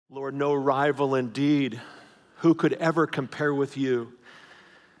Lord, no rival indeed. Who could ever compare with you?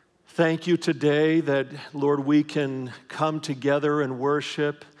 Thank you today that, Lord, we can come together and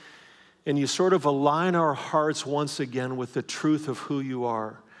worship, and you sort of align our hearts once again with the truth of who you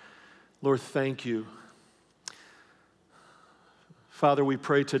are. Lord, thank you. Father, we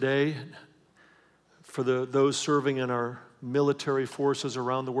pray today for those serving in our military forces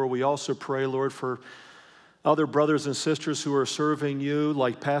around the world. We also pray, Lord, for other brothers and sisters who are serving you,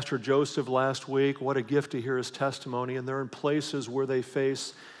 like Pastor Joseph last week. What a gift to hear his testimony. And they're in places where they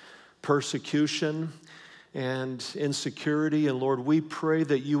face persecution and insecurity. And Lord, we pray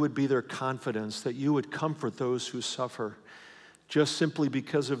that you would be their confidence, that you would comfort those who suffer just simply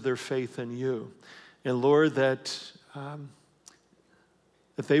because of their faith in you. And Lord, that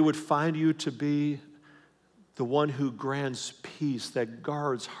they would find you to be the one who grants peace, that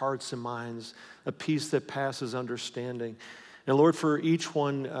guards hearts and minds, a peace that passes understanding. And Lord, for each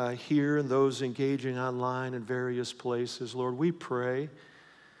one here and those engaging online in various places, Lord, we pray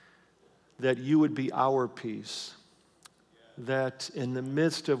that you would be our peace, that in the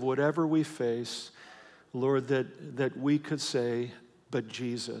midst of whatever we face, Lord, that we could say, but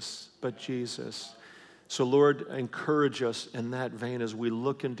Jesus, but Jesus. So Lord, encourage us in that vein as we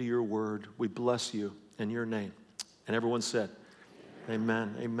look into your word. We bless you in your name. And everyone said,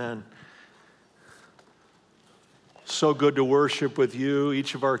 amen, amen. So good to worship with you,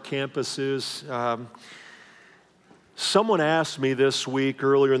 each of our campuses. Someone asked me this week,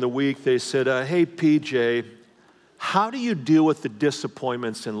 earlier in the week, they said, hey, PJ, how do you deal with the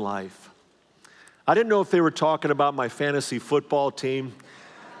disappointments in life? I didn't know if they were talking about my fantasy football team,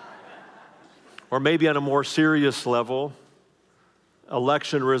 or maybe on a more serious level,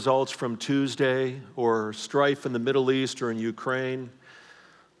 election results from Tuesday, or strife in the Middle East or in Ukraine,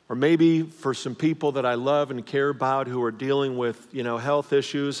 or maybe for some people that I love and care about who are dealing with, health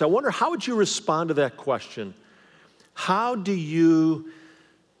issues. I wonder, how would you respond to that question? How do you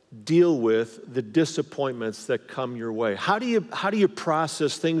deal with the disappointments that come your way? How do you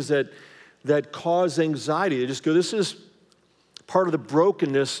process things that cause anxiety? You just go, this is part of the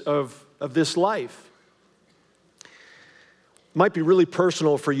brokenness of this life. Might be really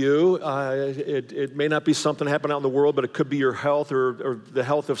personal for you. It may not be something happening out in the world, but it could be your health or the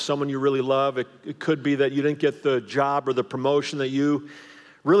health of someone you really love. It could be that you didn't get the job or the promotion that you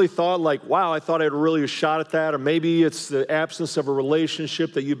really thought, like, wow, I thought I had really a shot at that. Or maybe it's the absence of a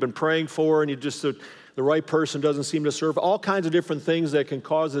relationship that you've been praying for and you just, the right person doesn't seem to serve. All kinds of different things that can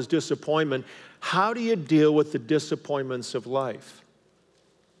cause this disappointment. How do you deal with the disappointments of life?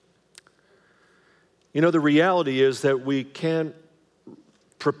 The reality is that we can't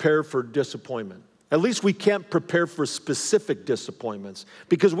prepare for disappointment. At least we can't prepare for specific disappointments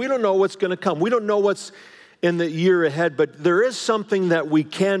because we don't know what's going to come. We don't know what's in the year ahead, but there is something that we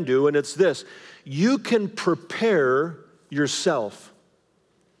can do, and it's this. You can prepare yourself.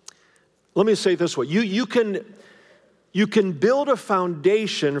 Let me say it this way. You can build a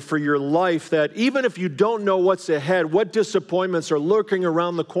foundation for your life that even if you don't know what's ahead, what disappointments are lurking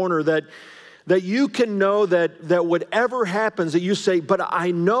around the corner, that you can know that whatever happens, that you say, but I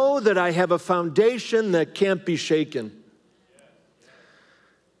know that I have a foundation that can't be shaken.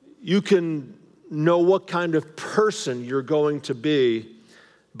 You can know what kind of person you're going to be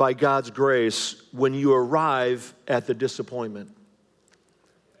by God's grace when you arrive at the disappointment.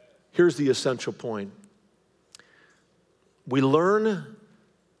 Here's the essential point. We learn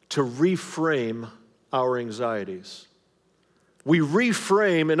to reframe our anxieties. We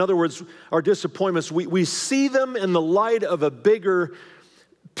reframe, in other words, our disappointments. We see them in the light of a bigger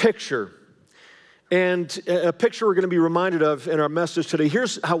picture. And a picture we're going to be reminded of in our message today.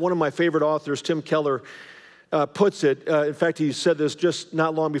 Here's how one of my favorite authors, Tim Keller, puts it. In fact, he said this just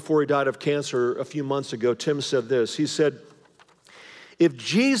not long before he died of cancer a few months ago. Tim said this. He said, if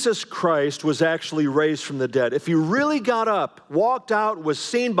Jesus Christ was actually raised from the dead, if he really got up, walked out, was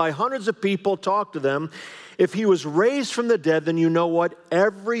seen by hundreds of people, talked to them, if he was raised from the dead, then you know what?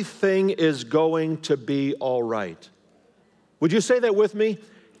 Everything is going to be all right. Would you say that with me?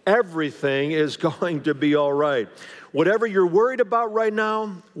 Everything is going to be all right. Whatever you're worried about right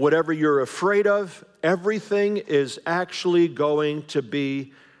now, whatever you're afraid of, everything is actually going to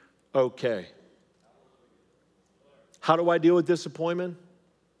be okay. How do I deal with disappointment?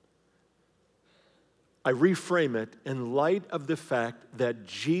 I reframe it in light of the fact that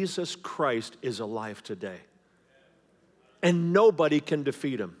Jesus Christ is alive today. And nobody can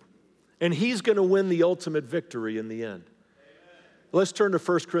defeat him. And he's going to win the ultimate victory in the end. Let's turn to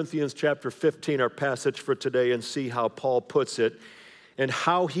 1 Corinthians chapter 15, our passage for today, and see how Paul puts it and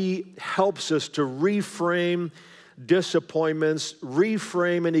how he helps us to reframe disappointments,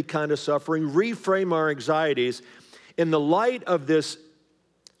 reframe any kind of suffering, reframe our anxieties in the light of this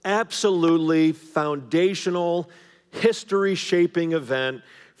absolutely foundational, history-shaping event,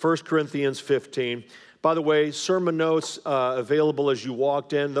 1 Corinthians 15. By the way, sermon notes available as you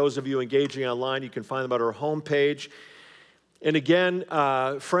walked in. Those of you engaging online, you can find them at our homepage. And again,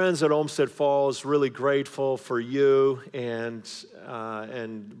 friends at Olmsted Falls, really grateful for you and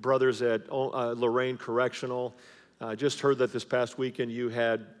brothers at Lorraine Correctional. Just heard that this past weekend you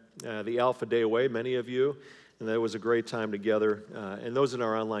had the Alpha Day away, many of you, and that was a great time together. And those in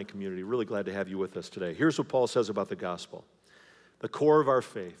our online community, really glad to have you with us today. Here's what Paul says about the gospel, the core of our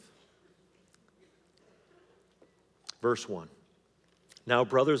faith. Verse 1. Now,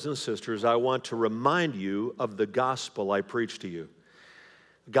 brothers and sisters, I want to remind you of the gospel I preached to you.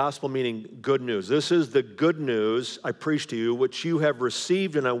 Gospel meaning good news. This is the good news I preached to you, which you have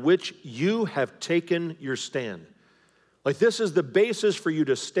received and on which you have taken your stand. Like this is the basis for you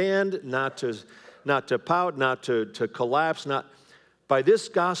to stand, not to pout, not to collapse. By this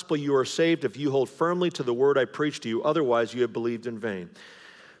gospel you are saved if you hold firmly to the word I preached to you. Otherwise you have believed in vain.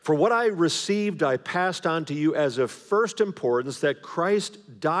 For what I received, I passed on to you as of first importance, that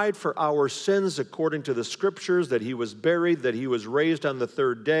Christ died for our sins according to the Scriptures, that he was buried, that he was raised on the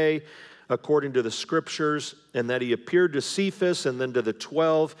third day according to the Scriptures, and that he appeared to Cephas and then to the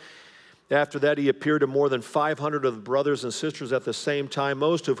 12. After that, he appeared to more than 500 of the brothers and sisters at the same time,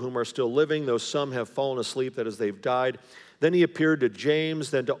 most of whom are still living, though some have fallen asleep, that is, they've died. Then he appeared to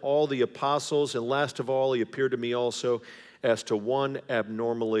James, then to all the apostles, and last of all, he appeared to me also, as to one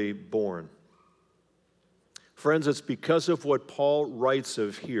abnormally born. Friends, it's because of what Paul writes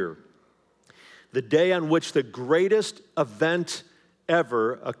of here, the day on which the greatest event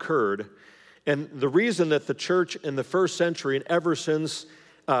ever occurred, and the reason that the church in the first century and ever since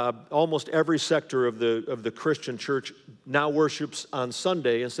almost every sector of the Christian church now worships on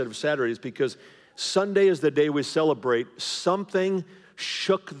Sunday instead of Saturday is because Sunday is the day we celebrate something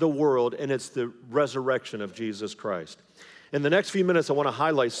shook the world, and it's the resurrection of Jesus Christ. In the next few minutes, I want to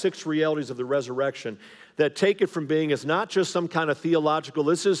highlight 6 realities of the resurrection that take it from being as not just some kind of theological,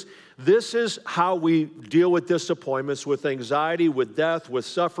 this is how we deal with disappointments, with anxiety, with death, with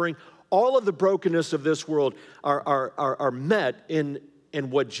suffering. All of the brokenness of this world are met in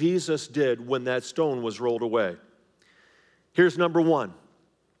what Jesus did when that stone was rolled away. Here's number 1.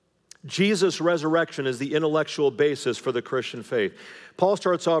 Jesus' resurrection is the intellectual basis for the Christian faith. Paul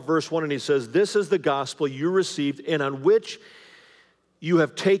starts off verse 1 and he says, this is the gospel you received and on which you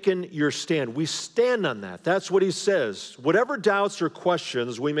have taken your stand. We stand on that. That's what he says. Whatever doubts or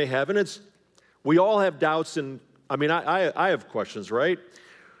questions we may have, and we all have doubts, and I have questions, right?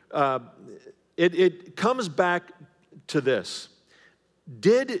 It comes back to this.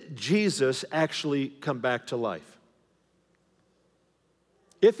 Did Jesus actually come back to life?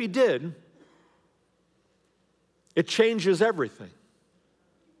 If he did, it changes everything.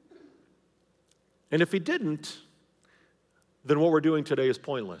 And if he didn't, then what we're doing today is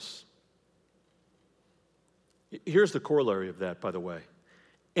pointless. Here's the corollary of that, by the way.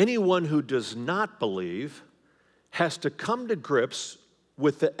 Anyone who does not believe has to come to grips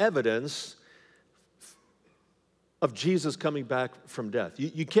with the evidence of Jesus coming back from death.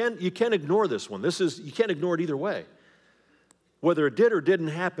 You can't ignore this one. You can't ignore it either way. Whether it did or didn't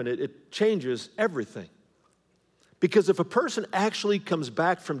happen, it changes everything. Because if a person actually comes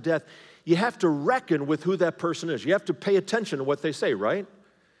back from death, you have to reckon with who that person is. You have to pay attention to what they say, right?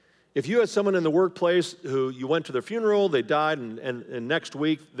 If you had someone in the workplace who you went to their funeral, they died, and next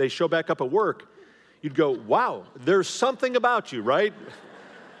week they show back up at work, you'd go, wow, there's something about you, right?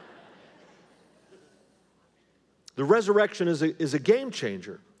 The resurrection is a game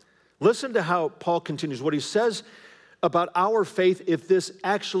changer. Listen to how Paul continues, what he says about our faith if this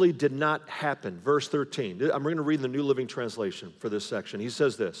actually did not happen. Verse 13. I'm going to read the New Living Translation for this section. He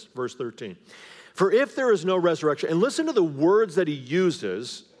says this, verse 13. For if there is no resurrection, and listen to the words that he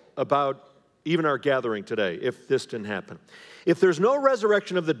uses about even our gathering today, if this didn't happen. If there's no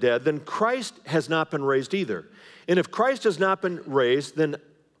resurrection of the dead, then Christ has not been raised either. And if Christ has not been raised, then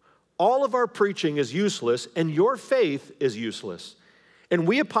all of our preaching is useless, and your faith is useless. And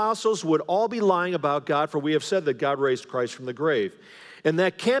we apostles would all be lying about God, for we have said that God raised Christ from the grave. And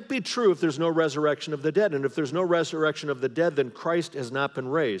that can't be true if there's no resurrection of the dead. And if there's no resurrection of the dead, then Christ has not been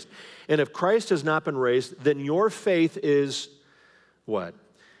raised. And if Christ has not been raised, then your faith is what?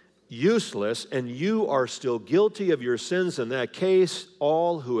 Useless, and you are still guilty of your sins. In that case,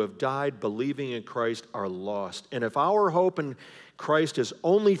 all who have died believing in Christ are lost. And if our hope in Christ is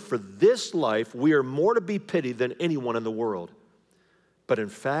only for this life, we are more to be pitied than anyone in the world. But in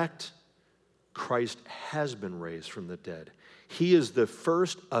fact, Christ has been raised from the dead. He is the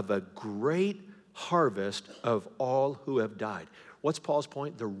first of a great harvest of all who have died. What's Paul's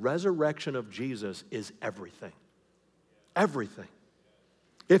point? The resurrection of Jesus is everything. Everything.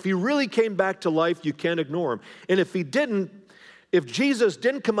 If he really came back to life, you can't ignore him. And if Jesus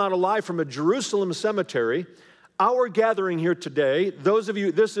didn't come out alive from a Jerusalem cemetery, our gathering here today, those of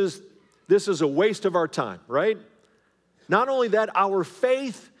you, this is a waste of our time, right? Not only that, our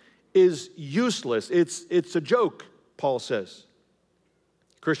faith is useless. It's a joke, Paul says.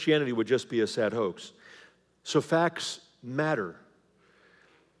 Christianity would just be a sad hoax. So facts matter.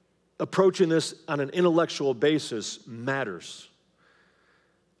 Approaching this on an intellectual basis matters.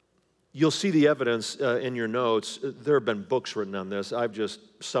 You'll see the evidence in your notes. There have been books written on this. I've just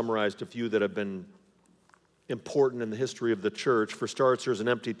summarized a few that have been important in the history of the church. For starters, there's an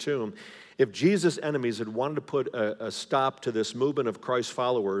empty tomb. If Jesus' enemies had wanted to put a stop to this movement of Christ's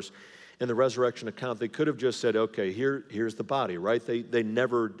followers in the resurrection account, they could have just said, okay, here's the body, right? They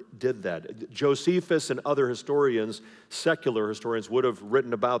never did that. Josephus and other historians, secular historians, would have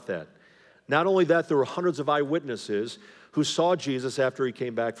written about that. Not only that, there were hundreds of eyewitnesses who saw Jesus after he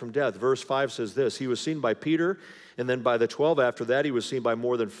came back from death. Verse 5 says this, he was seen by Peter, and then by the 12 after that, he was seen by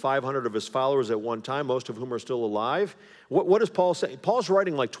more than 500 of his followers at one time, most of whom are still alive. What is Paul saying? Paul's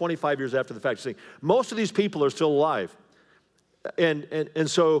writing like 25 years after the fact. He's saying, most of these people are still alive. And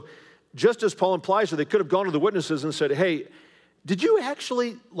so, just as Paul implies, so they could have gone to the witnesses and said, hey, did you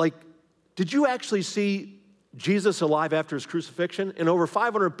actually see Jesus alive after his crucifixion? And over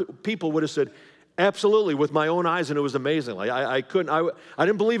 500 people would have said, absolutely, with my own eyes, and it was amazing. Like I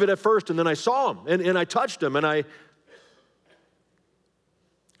didn't believe it at first, and then I saw him, and I touched him,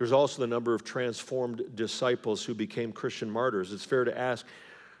 There's also the number of transformed disciples who became Christian martyrs. It's fair to ask,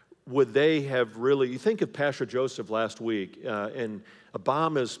 would they have really, you think of Pastor Joseph last week, and a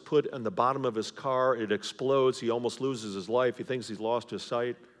bomb is put on the bottom of his car, it explodes, he almost loses his life, he thinks he's lost his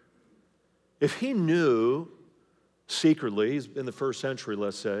sight. If he knew secretly, he's in the first century,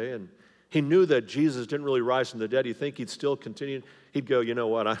 let's say, and he knew that Jesus didn't really rise from the dead, you think he'd still continue? He'd go, you know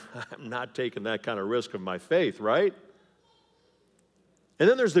what, I'm not taking that kind of risk of my faith, right? And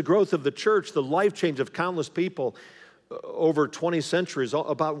then there's the growth of the church, the life change of countless people over 20 centuries,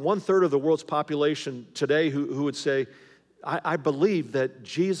 about 1/3 of the world's population today who would say, I believe that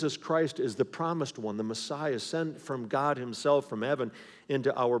Jesus Christ is the promised one, the Messiah sent from God himself from heaven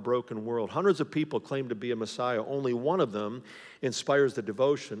into our broken world. Hundreds of people claim to be a Messiah. Only one of them inspires the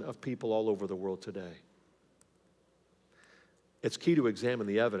devotion of people all over the world today. It's key to examine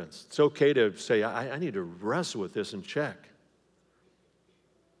the evidence. It's okay to say, I need to wrestle with this and check.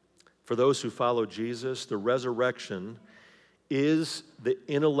 For those who follow Jesus, the resurrection is the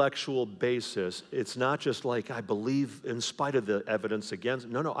intellectual basis. It's not just like, I believe in spite of the evidence against.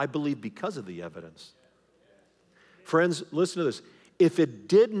 No, I believe because of the evidence. Friends, listen to this. If it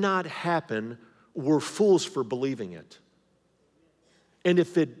did not happen, we're fools for believing it. And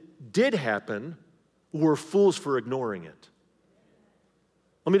if it did happen, we're fools for ignoring it.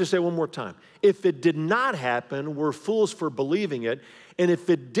 Let me just say one more time. If it did not happen, we're fools for believing it. And if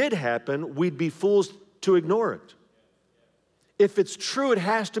it did happen, we'd be fools to ignore it. If it's true, it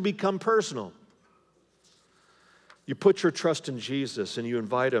has to become personal. You put your trust in Jesus and you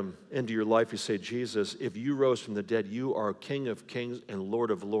invite him into your life. You say, Jesus, if you rose from the dead, you are King of kings and Lord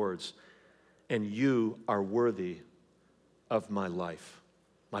of lords, and you are worthy of my life,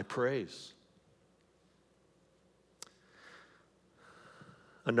 my praise.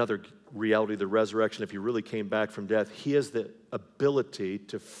 Another reality of the resurrection, if you really came back from death, he has the ability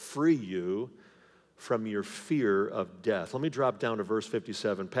to free you from your fear of death. Let me drop down to verse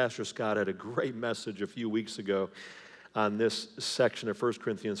 57. Pastor Scott had a great message a few weeks ago on this section of 1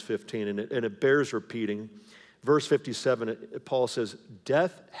 Corinthians 15, and it bears repeating. Verse 57, Paul says,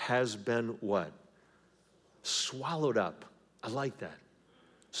 death has been what? Swallowed up. I like that.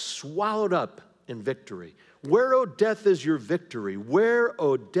 Swallowed up in victory. Where, O death, is your victory? Where,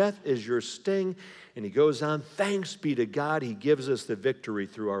 O death, is your sting? And he goes on, thanks be to God, he gives us the victory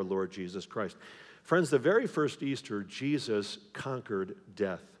through our Lord Jesus Christ. Friends, the very first Easter, Jesus conquered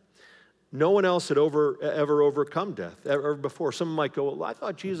death. No one else had ever overcome death, ever before. Some might go, well, I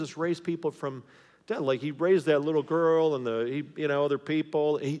thought Jesus raised people from death. Like he raised that little girl and other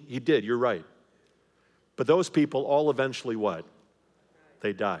people. He did, you're right. But those people all eventually what?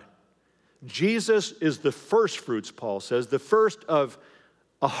 They died. Jesus is the first fruits, Paul says, the first of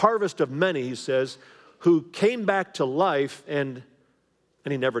a harvest of many, he says, who came back to life and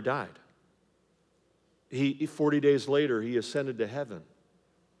he never died. 40 days later, he ascended to heaven.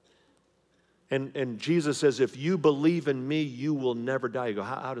 And Jesus says, if you believe in me, you will never die. You go,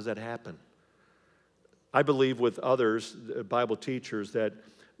 how does that happen? I believe with others, Bible teachers, that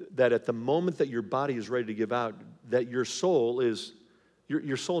at the moment that your body is ready to give out, that your soul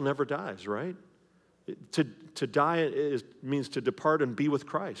never dies, right? To die means to depart and be with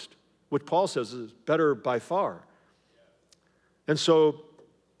Christ, which Paul says is better by far. And so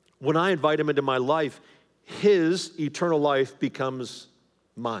when I invite him into my life, his eternal life becomes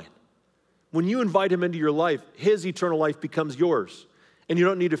mine. When you invite him into your life, his eternal life becomes yours. And you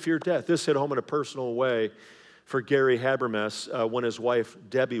don't need to fear death. This hit home in a personal way for Gary Habermas when his wife,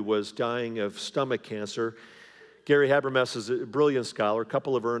 Debbie, was dying of stomach cancer. Gary Habermas is a brilliant scholar, a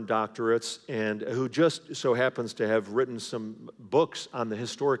couple of earned doctorates, and who just so happens to have written some books on the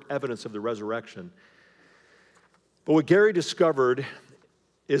historic evidence of the resurrection. But what Gary discovered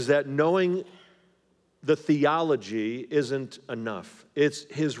is that knowing the theology isn't enough. It's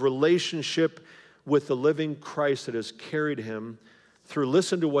his relationship with the living Christ that has carried him through.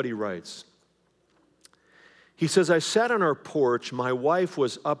 Listen to what he writes. He says, I sat on our porch. My wife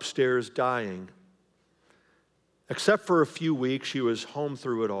was upstairs dying. Except for a few weeks, she was home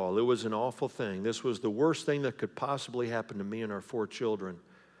through it all. It was an awful thing. This was the worst thing that could possibly happen to me and our 4 children.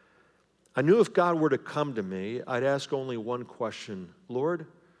 I knew if God were to come to me, I'd ask only one question. Lord,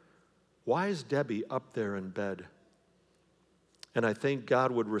 why is Debbie up there in bed? And I think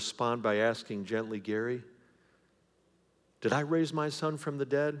God would respond by asking gently, Gary, did I raise my son from the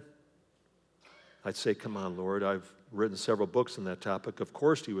dead? I'd say, come on, Lord, I've written several books on that topic. Of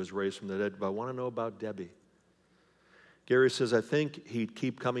course he was raised from the dead, but I want to know about Debbie. Gary says, I think he'd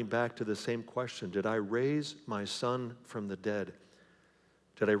keep coming back to the same question. Did I raise my son from the dead?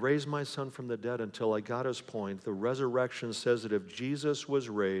 Did I raise my son from the dead? Until I got his point. The resurrection says that if Jesus was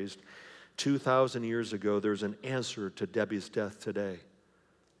raised 2,000 years ago, there's an answer to Debbie's death today.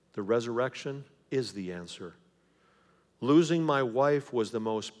 The resurrection is the answer. Losing my wife was the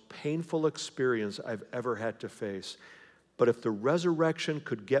most painful experience I've ever had to face. But if the resurrection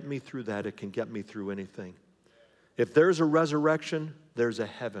could get me through that, it can get me through anything. If there's a resurrection, there's a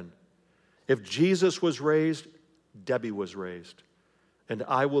heaven. If Jesus was raised, Debbie was raised. And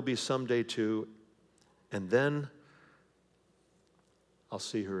I will be someday too. And then I'll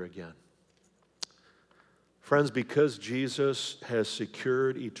see her again. Friends, because Jesus has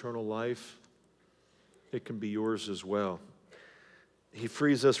secured eternal life, it can be yours as well. He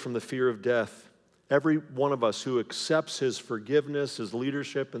frees us from the fear of death. Every one of us who accepts his forgiveness, his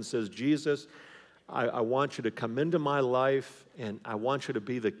leadership, and says, Jesus, I want you to come into my life, and I want you to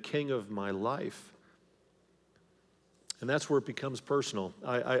be the king of my life. And that's where it becomes personal.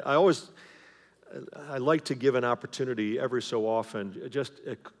 I like to give an opportunity every so often, just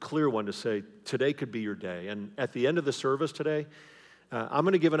a clear one to say, today could be your day. And at the end of the service today, I'm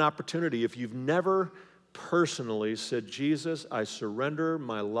going to give an opportunity. If you've never personally said, Jesus, I surrender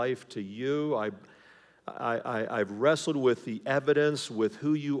my life to you. I've wrestled with the evidence, with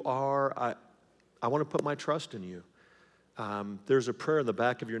who you are. I want to put my trust in you. There's a prayer in the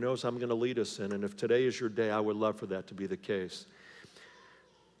back of your notes I'm going to lead us in, and if today is your day, I would love for that to be the case.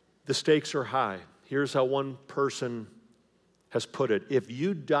 The stakes are high. Here's how one person has put it. If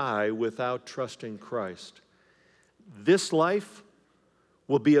you die without trusting Christ, this life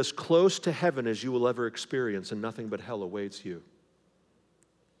will be as close to heaven as you will ever experience, and nothing but hell awaits you.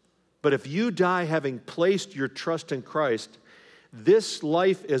 But if you die having placed your trust in Christ, this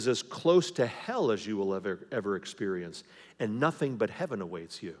life is as close to hell as you will ever experience, and nothing but heaven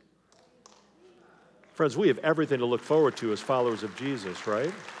awaits you. Friends, we have everything to look forward to as followers of Jesus,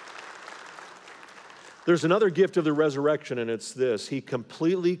 right? There's another gift of the resurrection, and it's this. He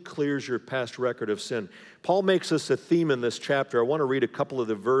completely clears your past record of sin. Paul makes us a theme in this chapter. I want to read a couple of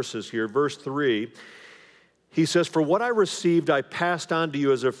the verses here. Verse 3, he says, for what I received I passed on to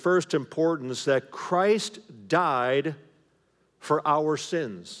you as of first importance, that Christ died for our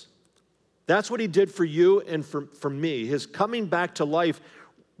sins. That's what he did for you and for me. His coming back to life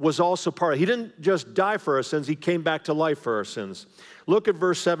was also part of it. He didn't just die for our sins, he came back to life for our sins. Look at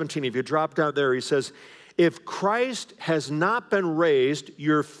verse 17. If you drop down there, he says, if Christ has not been raised,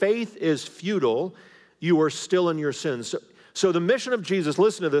 your faith is futile, you are still in your sins. So the mission of Jesus,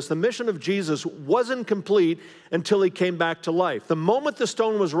 listen to this, the mission of Jesus wasn't complete until he came back to life. The moment the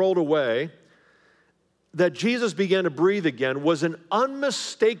stone was rolled away, that Jesus began to breathe again was an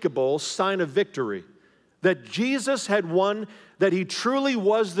unmistakable sign of victory. That Jesus had won, that he truly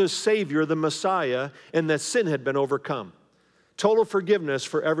was the Savior, the Messiah, and that sin had been overcome. Total forgiveness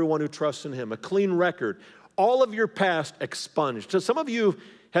for everyone who trusts in him. A clean record. All of your past expunged. So some of you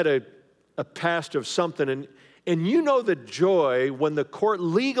had a past of something, and you know the joy when the court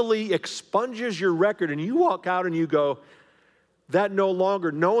legally expunges your record and you walk out and you go, That no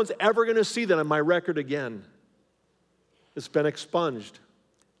longer, no one's ever going to see that on my record again. It's been expunged.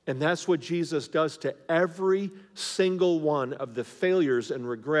 And that's what Jesus does to every single one of the failures and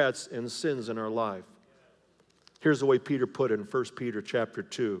regrets and sins in our life. Here's the way Peter put it in 1 Peter chapter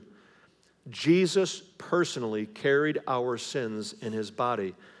 2. Jesus personally carried our sins in his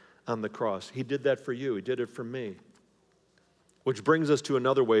body on the cross. He did that for you. He did it for me. Which brings us to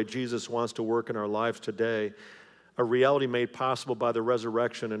another way Jesus wants to work in our lives today, a reality made possible by the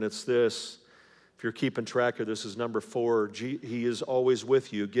resurrection, and it's this. If you're keeping track of this, is number 4. He is always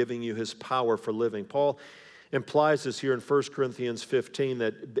with you, giving you his power for living. Paul implies this here in 1 Corinthians 15,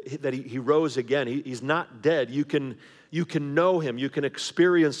 that he rose again. He's not dead. You can know him. You can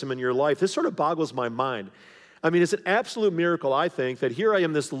experience him in your life. This sort of boggles my mind. I mean, it's an absolute miracle, I think, that here I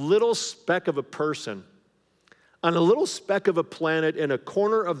am, this little speck of a person on a little speck of a planet in a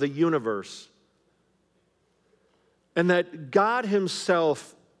corner of the universe, and that God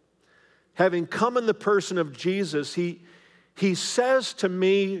himself, having come in the person of Jesus, he says to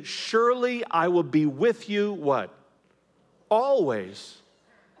me, surely I will be with you, what? Always.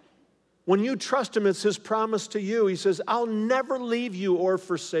 When you trust him, it's his promise to you. He says, I'll never leave you or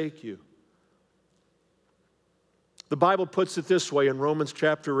forsake you. The Bible puts it this way in Romans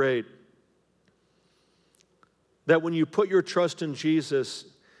chapter 8, that when you put your trust in Jesus,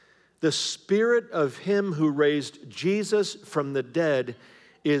 the Spirit of him who raised Jesus from the dead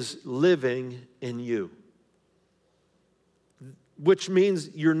is living in you. Which means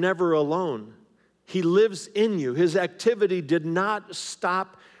you're never alone. He lives in you. His activity did not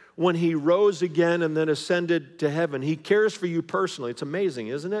stop when he rose again and then ascended to heaven. He cares for you personally. It's amazing,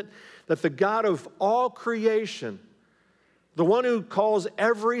 isn't it? That the God of all creation, the one who calls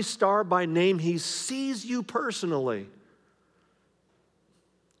every star by name, he sees you personally.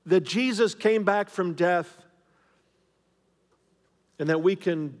 That Jesus came back from death and that we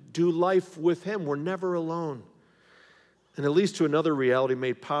can do life with him. We're never alone. And it leads to another reality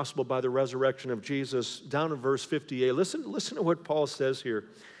made possible by the resurrection of Jesus. Down in verse 58, listen to what Paul says here.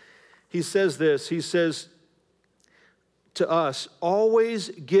 He says this, he says to us, always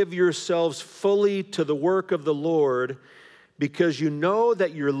give yourselves fully to the work of the Lord, because you know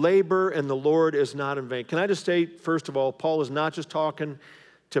that your labor in the Lord is not in vain. Can I just say, first of all, Paul is not just talking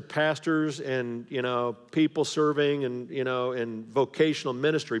to pastors and, people serving and, in vocational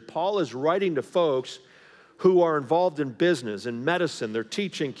ministry. Paul is writing to folks who are involved in business, in medicine. They're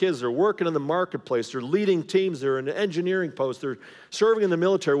teaching kids. They're working in the marketplace. They're leading teams. They're in engineering posts. They're serving in the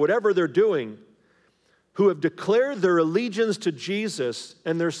military, whatever they're doing, who have declared their allegiance to Jesus,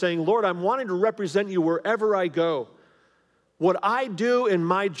 and they're saying, Lord, I'm wanting to represent you wherever I go. What I do in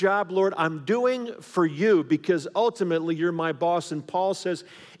my job, Lord, I'm doing for you because ultimately you're my boss. And Paul says,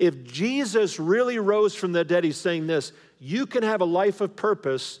 if Jesus really rose from the dead, he's saying this, you can have a life of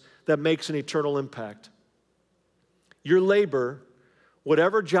purpose that makes an eternal impact. Your labor,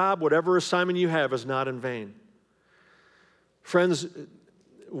 whatever job, whatever assignment you have, is not in vain. Friends,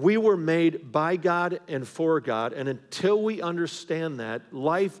 we were made by God and for God, and until we understand that,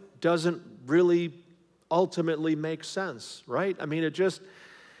 life doesn't really ultimately make sense, right? I mean,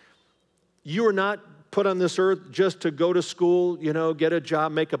 you are not put on this earth just to go to school, get a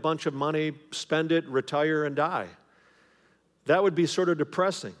job, make a bunch of money, spend it, retire, and die. That would be sort of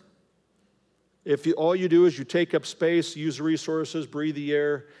depressing. If all you do is you take up space, use resources, breathe the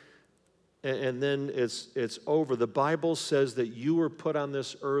air, and then it's over. The Bible says that you were put on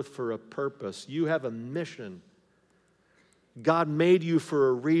this earth for a purpose. You have a mission. God made you for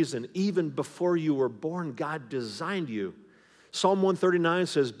a reason. Even before you were born, God designed you. Psalm 139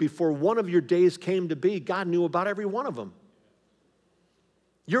 says, before one of your days came to be, God knew about every one of them.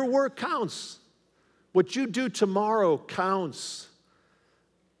 Your work counts. What you do tomorrow counts.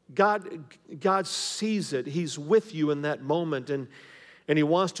 God sees it. He's with you in that moment, and he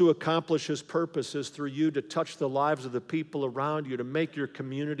wants to accomplish his purposes through you to touch the lives of the people around you, to make your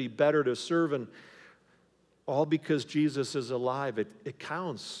community better, to serve, and all because Jesus is alive. It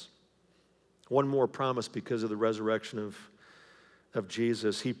counts. One more promise because of the resurrection of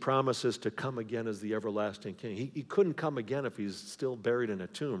Jesus. He promises to come again as the everlasting King. He couldn't come again if he's still buried in a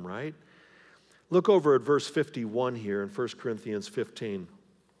tomb, right? Look over at verse 51 here in 1 Corinthians 15.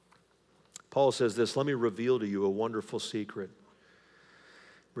 Paul says this, let me reveal to you a wonderful secret.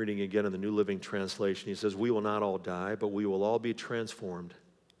 Reading again in the New Living Translation, he says, we will not all die, but we will all be transformed.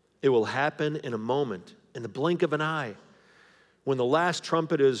 It will happen in a moment, in the blink of an eye. When the last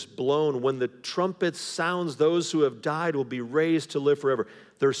trumpet is blown, when the trumpet sounds, those who have died will be raised to live forever.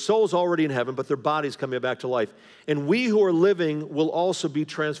 Their souls already in heaven, but their bodies coming back to life. And we who are living will also be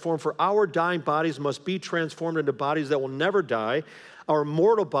transformed, for our dying bodies must be transformed into bodies that will never die. Our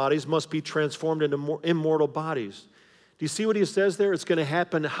mortal bodies must be transformed into immortal bodies. Do you see what he says there? It's going to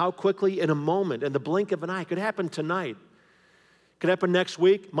happen how quickly? In a moment, in the blink of an eye. It could happen tonight. It could happen next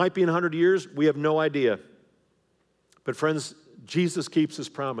week. Might be in 100 years. We have no idea. But friends, Jesus keeps his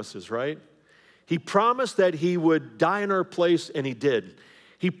promises, right? He promised that he would die in our place, and he did.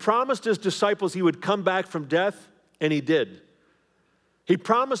 He promised his disciples he would come back from death, and he did. He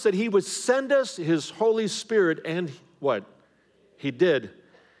promised that he would send us his Holy Spirit, and what? He did.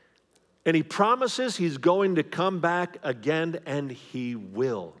 And he promises he's going to come back again, and he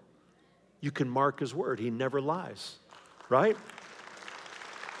will. You can mark his word. He never lies, right?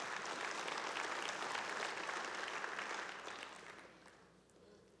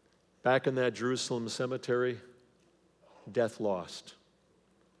 Back in that Jerusalem cemetery, death lost.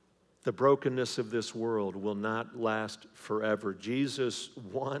 The brokenness of this world will not last forever. Jesus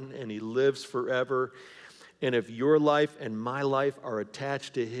won, and he lives forever. And if your life and my life are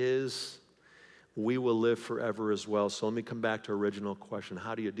attached to his, we will live forever as well. So let me come back to our original question.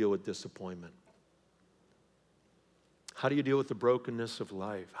 How do you deal with disappointment? How do you deal with the brokenness of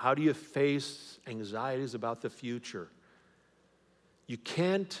life? How do you face anxieties about the future? You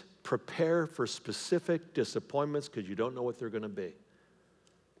can't prepare for specific disappointments because you don't know what they're going to be.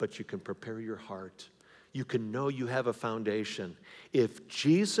 But you can prepare your heart. You can know you have a foundation. If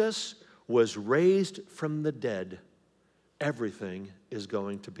Jesus was raised from the dead, everything is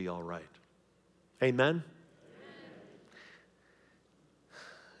going to be all right. Amen? Amen?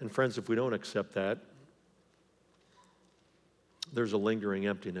 And friends, if we don't accept that, there's a lingering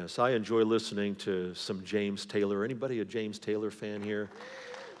emptiness. I enjoy listening to some James Taylor. Anybody a James Taylor fan here?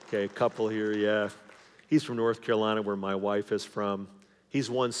 Okay, a couple here, yeah. He's from North Carolina, where my wife is from. He's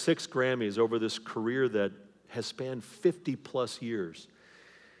won 6 Grammys over this career that has spanned 50 plus years.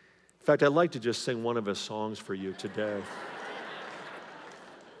 In fact, I'd like to just sing one of his songs for you today.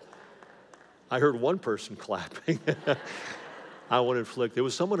 I heard one person clapping. I want to inflict, there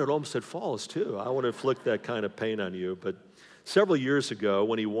was someone at Olmsted Falls too. I want to inflict that kind of pain on you. But several years ago,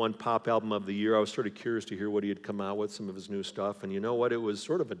 when he won Pop Album of the Year, I was sort of curious to hear what he had come out with, some of his new stuff. And you know what? It was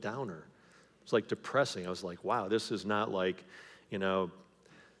sort of a downer. It was like depressing. I was like, wow, this is not like,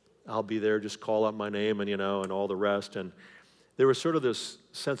 I'll be there, just call out my name and all the rest. And there was sort of this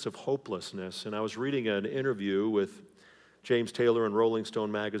sense of hopelessness. And I was reading an interview with James Taylor in Rolling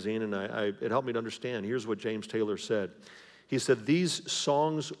Stone magazine, and it helped me to understand. Here's what James Taylor said. He said, "These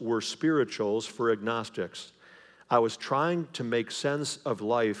songs were spirituals for agnostics. I was trying to make sense of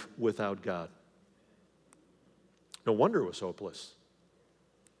life without God." No wonder it was hopeless.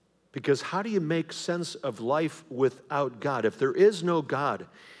 Because how do you make sense of life without God? If there is no God,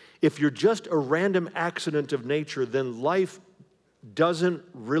 if you're just a random accident of nature, then life doesn't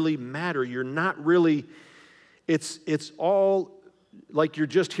really matter. You're not really, it's all like you're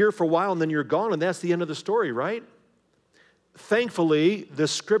just here for a while and then you're gone, and that's the end of the story, right? Thankfully, the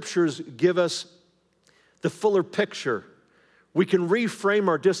scriptures give us the fuller picture. We can reframe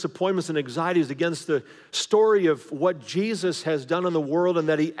our disappointments and anxieties against the story of what Jesus has done in the world, and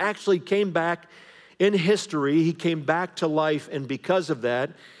that he actually came back in history. He came back to life, and because of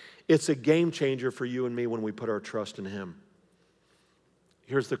that, it's a game changer for you and me when we put our trust in him.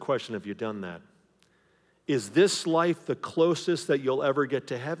 Here's the question: have you done that? Is this life the closest that you'll ever get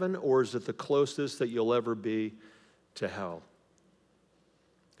to heaven, or is it the closest that you'll ever be to hell?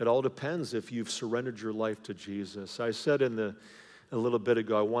 It all depends if you've surrendered your life to Jesus. I said a little bit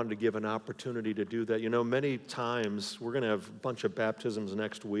ago, I wanted to give an opportunity to do that. Many times, we're going to have a bunch of baptisms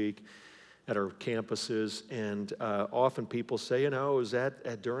next week at our campuses, and often people say, it was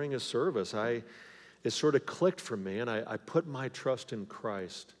during a service. It sort of clicked for me, and I put my trust in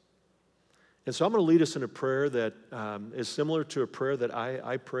Christ. And so I'm going to lead us in a prayer that is similar to a prayer that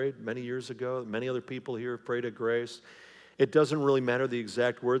I prayed many years ago. Many other people here have prayed at Grace. It doesn't really matter the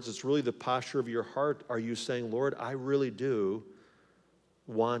exact words. It's really the posture of your heart. Are you saying, Lord, I really do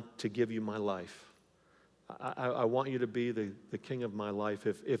want to give you my life. I want you to be the king of my life.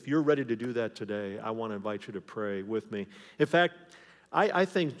 If you're ready to do that today, I want to invite you to pray with me. In fact, I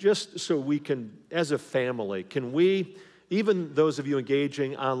think just so we can, as a family, can we, even those of you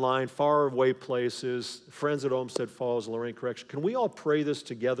engaging online, far away places, friends at Olmsted Falls, Lorraine Correction, can we all pray this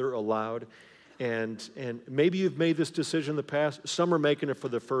together aloud? And maybe you've made this decision in the past. Some are making it for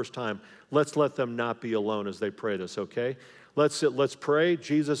the first time. Let's let them not be alone as they pray this, okay? Let's pray.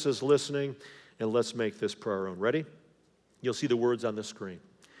 Jesus is listening, and let's make this prayer our own. Ready? You'll see the words on the screen.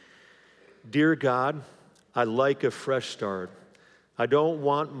 Dear God, I like a fresh start. I don't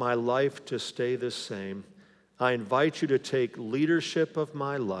want my life to stay the same. I invite you to take leadership of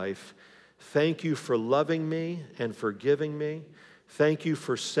my life. Thank you for loving me and forgiving me. Thank you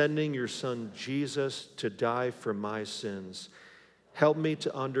for sending your son Jesus to die for my sins. Help me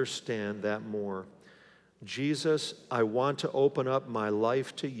to understand that more. Jesus, I want to open up my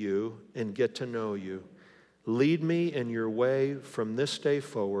life to you and get to know you. Lead me in your way from this day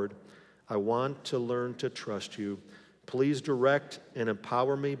forward. I want to learn to trust you. Please direct and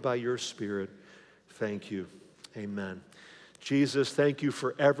empower me by your Spirit. Thank you. Amen. Jesus, thank you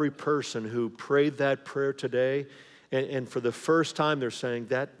for every person who prayed that prayer today. And for the first time, they're saying,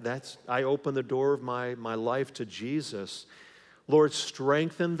 I open the door of my life to Jesus. Lord,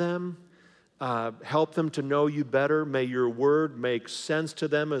 strengthen them. Help them to know you better. May your word make sense to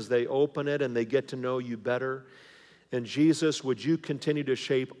them as they open it and they get to know you better. And Jesus, would you continue to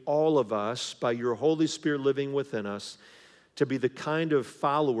shape all of us by your Holy Spirit living within us to be the kind of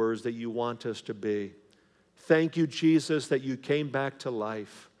followers that you want us to be. Thank you, Jesus, that you came back to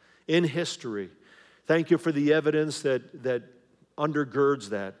life in history. Thank you for the evidence that undergirds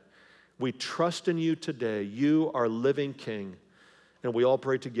that. We trust in you today. You are living King. And we all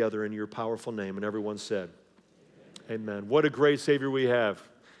pray together in your powerful name. And everyone said, amen. What a great Savior we have.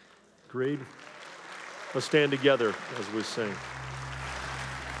 Agreed? Let's stand together as we sing.